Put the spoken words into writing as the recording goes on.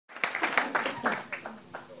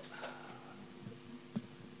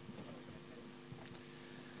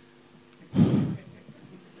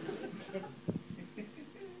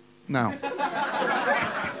now.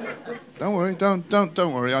 Don't worry, don't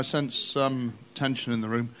worry. I sense some tension in the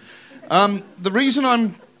room. The reason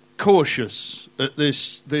I'm cautious at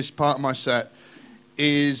this part of my set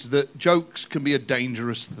is that jokes can be a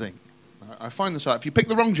dangerous thing. I find this out. If you pick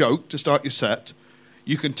the wrong joke to start your set,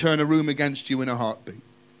 you can turn a room against you in a heartbeat.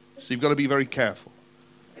 So you've got to be very careful.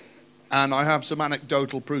 And I have some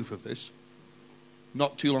anecdotal proof of this.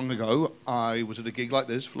 Not too long ago, I was at a gig like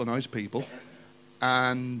this full of nice people,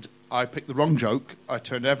 and I picked the wrong joke. I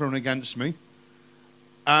turned everyone against me,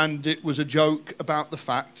 and it was a joke about the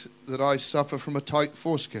fact that I suffer from a tight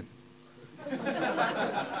foreskin.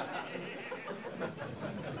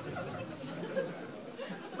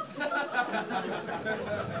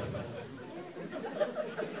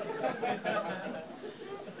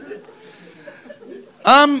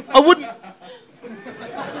 I wouldn't...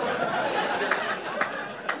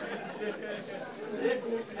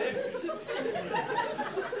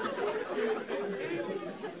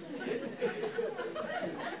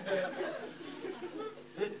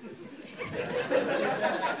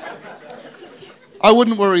 I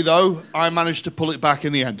wouldn't worry, though. I managed to pull it back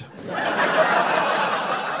in the end.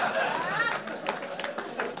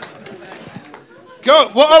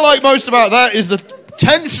 What I like most about that is the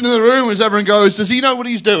tension in the room as everyone goes, does he know what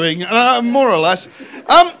he's doing? More or less.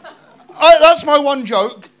 That's my one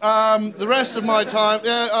joke. The rest of my time,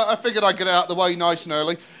 I figured I'd get it out of the way nice and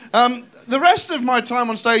early. The rest of my time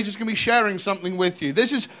on stage is going to be sharing something with you.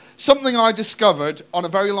 This is something I discovered on a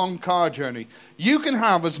very long car journey. You can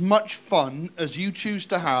have as much fun as you choose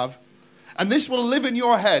to have, and this will live in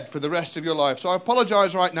your head for the rest of your life. So I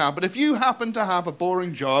apologize right now, but if you happen to have a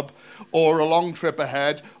boring job or a long trip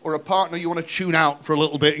ahead or a partner you want to tune out for a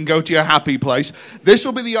little bit and go to your happy place, this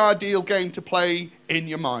will be the ideal game to play in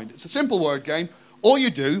your mind. It's a simple word game. All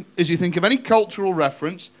you do is you think of any cultural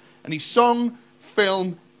reference, any song,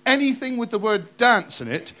 film, anything with the word dance in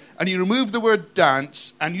it, and you remove the word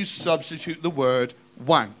dance and you substitute the word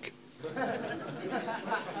wank.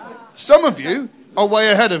 Some of you are way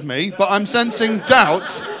ahead of me, but I'm sensing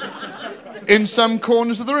doubt in some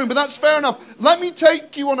corners of the room. But that's fair enough. Let me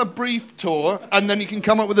take you on a brief tour, and then you can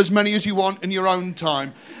come up with as many as you want in your own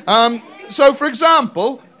time. So, for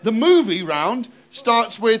example, the movie round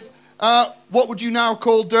starts with, what would you now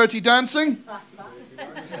call dirty dancing?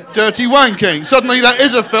 Dirty wanking. Suddenly that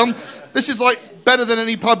is a film. This is like better than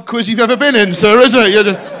any pub quiz you've ever been in, sir, isn't it? You're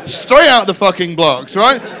just straight out the fucking blocks,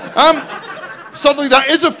 right? Suddenly that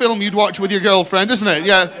is a film you'd watch with your girlfriend, isn't it?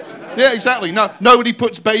 Yeah, exactly. No, nobody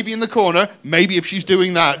puts baby in the corner. Maybe if she's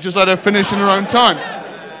doing that, just let her finish in her own time.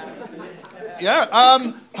 Yeah,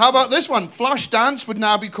 how about this one? Flash dance would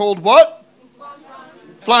now be called what?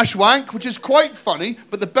 Flash wank, which is quite funny,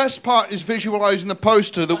 but the best part is visualising the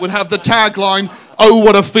poster that would have the tagline, "Oh,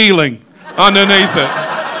 what a feeling," underneath it.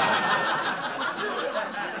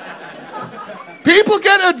 People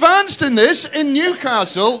get advanced in this. In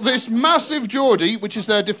Newcastle, this massive Geordie, which is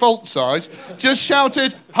their default size, just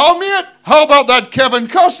shouted, "How mate, how about that Kevin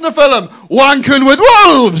Costner film, Wanking with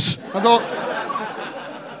Wolves?" I thought,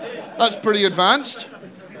 that's pretty advanced.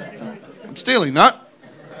 I'm stealing that.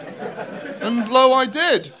 And lo, I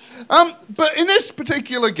did. But in this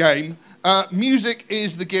particular game, music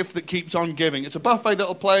is the gift that keeps on giving. It's a buffet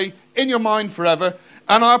that'll play in your mind forever.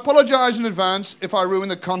 And I apologise in advance if I ruin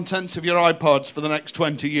the contents of your iPods for the next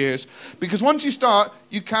 20 years. Because once you start,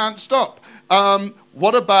 you can't stop.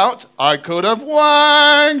 What about, I could have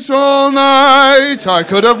wanked all night, I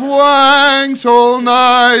could have wanked all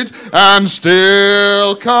night, and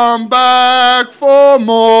still come back for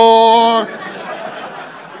more.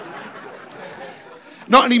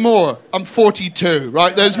 Not anymore. I'm 42,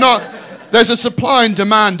 right? There's a supply and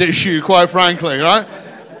demand issue, quite frankly, right?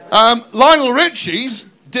 Lionel Richie's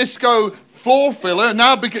disco floor filler,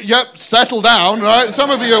 now, settle down, right?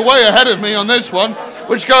 Some of you are way ahead of me on this one,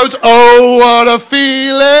 which goes, "Oh, what a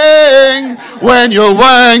feeling when you're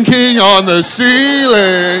wanking on the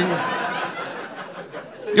ceiling."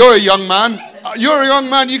 You're a young man.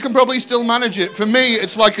 You can probably still manage it. For me,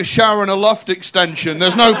 it's like a shower and a loft extension.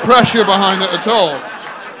 There's no pressure behind it at all.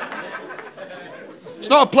 It's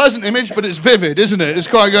not a pleasant image, but it's vivid, isn't it? It's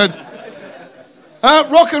quite good.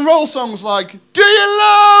 Rock and roll songs like, "Do you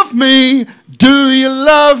love me? Do you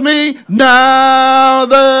love me now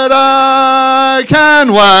that I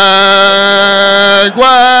can wank,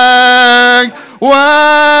 wank,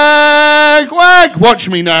 wank, wank? Watch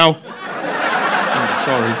me now." Oh,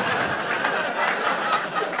 sorry.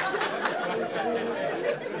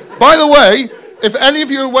 By the way, if any of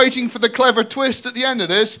you are waiting for the clever twist at the end of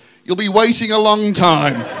this, you'll be waiting a long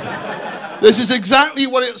time. This is exactly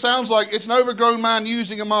what it sounds like. It's an overgrown man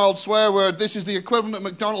using a mild swear word. This is the equivalent of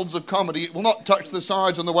McDonald's of comedy. It will not touch the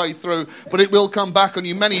sides on the way through, but it will come back on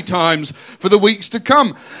you many times for the weeks to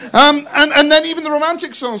come. And then even the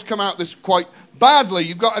romantic songs come out this quite badly.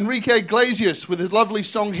 You've got Enrique Iglesias with his lovely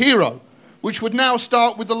song Hero, which would now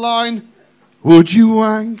start with the line, would you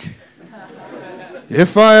wank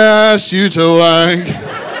if I asked you to wank?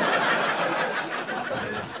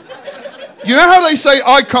 You know how they say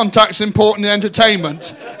eye contact's important in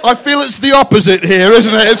entertainment? I feel it's the opposite here,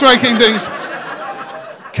 isn't it? It's making things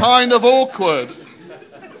kind of awkward.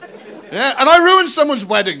 Yeah, and I ruined someone's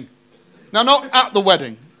wedding. Now, not at the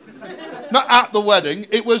wedding. Not at the wedding.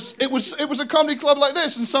 It was a comedy club like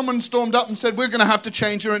this, and someone stormed up and said, we're going to have to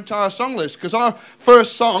change your entire song list, because our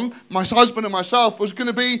first song, my husband and myself, was going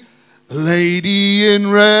to be Lady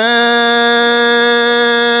in Red,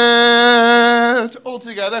 all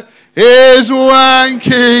together, is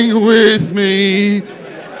wanking with me,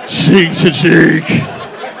 cheek to cheek.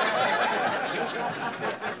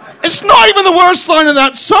 It's not even the worst line of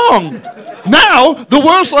that song. Now, the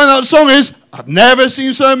worst line of that song is, I've never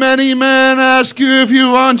seen so many men ask you if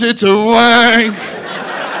you wanted to wank.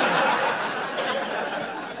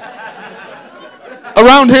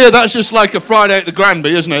 Around here, that's just like a Friday at the Granby,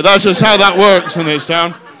 isn't it? That's just how that works in this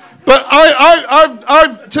town. But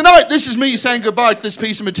tonight, this is me saying goodbye to this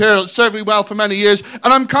piece of material. It's served me well for many years, and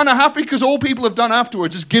I'm kind of happy because all people have done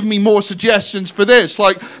afterwards is give me more suggestions for this,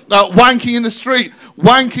 like wanking in the street,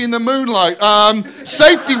 wanking in the moonlight,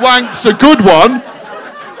 safety wank's a good one.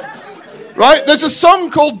 Right? There's a song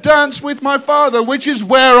called Dance With My Father, which is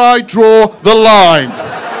where I draw the line.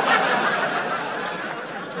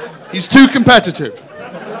 He's too competitive.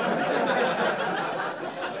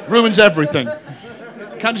 Ruins everything.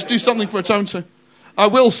 Can't just do something for its own sake. I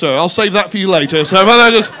will, sir. I'll save that for you later. So,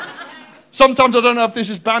 sometimes I don't know if this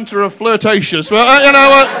is banter or flirtatious, but a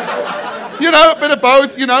bit of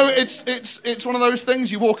both. It's one of those things.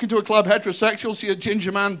 You walk into a club heterosexual, see a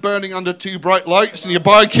ginger man burning under two bright lights, and you're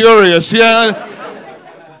bi-curious. Yeah.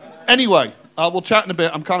 Anyway, we'll chat in a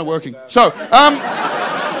bit. I'm kind of working. So,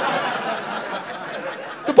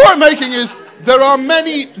 the point I'm making is there are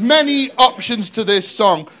many, many options to this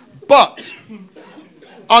song, but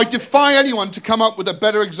I defy anyone to come up with a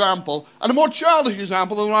better example and a more childish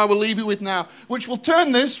example than I will leave you with now, which will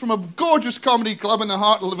turn this from a gorgeous comedy club in the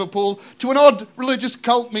heart of Liverpool to an odd religious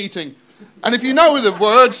cult meeting. And if you know the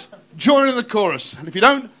words, join in the chorus. And if you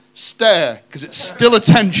don't, stare, because it's still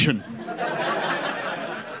attention.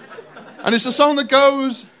 And it's a song that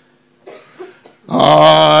goes,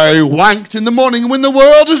 I wanked in the morning when the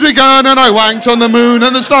world has begun, and I wanked on the moon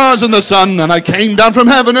and the stars and the sun, and I came down from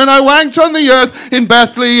heaven and I wanked on the earth. In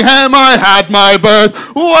Bethlehem I had my birth.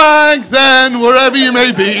 Wank then, wherever you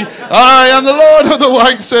may be. I am the Lord of the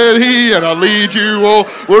wank, said he, and I'll lead you all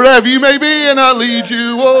wherever you may be, and I'll lead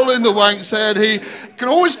you all in the wank, said he. You can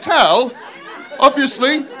always tell,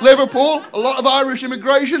 obviously, Liverpool, a lot of Irish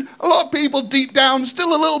immigration, a lot of people deep down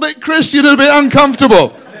still a little bit Christian and a bit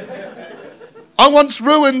uncomfortable. I once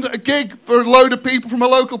ruined a gig for a load of people from a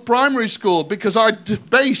local primary school because I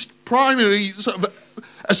based primary sort of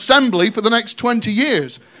assembly for the next 20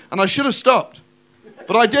 years. And I should have stopped.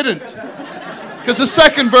 But I didn't. Because the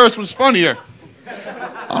second verse was funnier.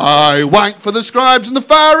 I wanked for the scribes and the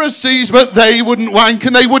Pharisees, but they wouldn't wank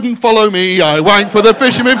and they wouldn't follow me. I wanked for the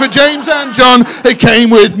fishermen, for James and John. They came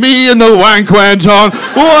with me and the wank went on.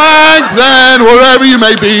 Wank then, wherever you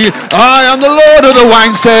may be. I am the Lord of the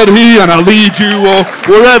wank, said he, and I'll lead you all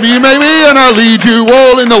wherever you may be, and I'll lead you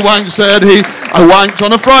all in the wank, said he. I wanked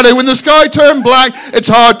on a Friday when the sky turned black. It's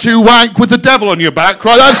hard to wank with the devil on your back.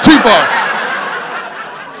 Right, that's too far.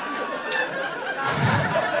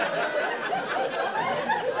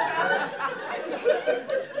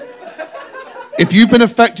 If you've been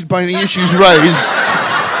affected by any issues raised,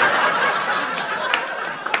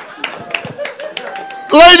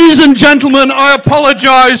 ladies and gentlemen, I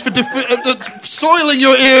apologise for soiling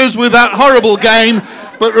your ears with that horrible game.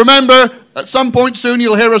 But remember, at some point soon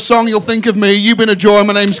you'll hear a song, you'll think of me. You've been a joy.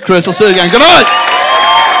 My name's Chris. I'll see you again. Good night.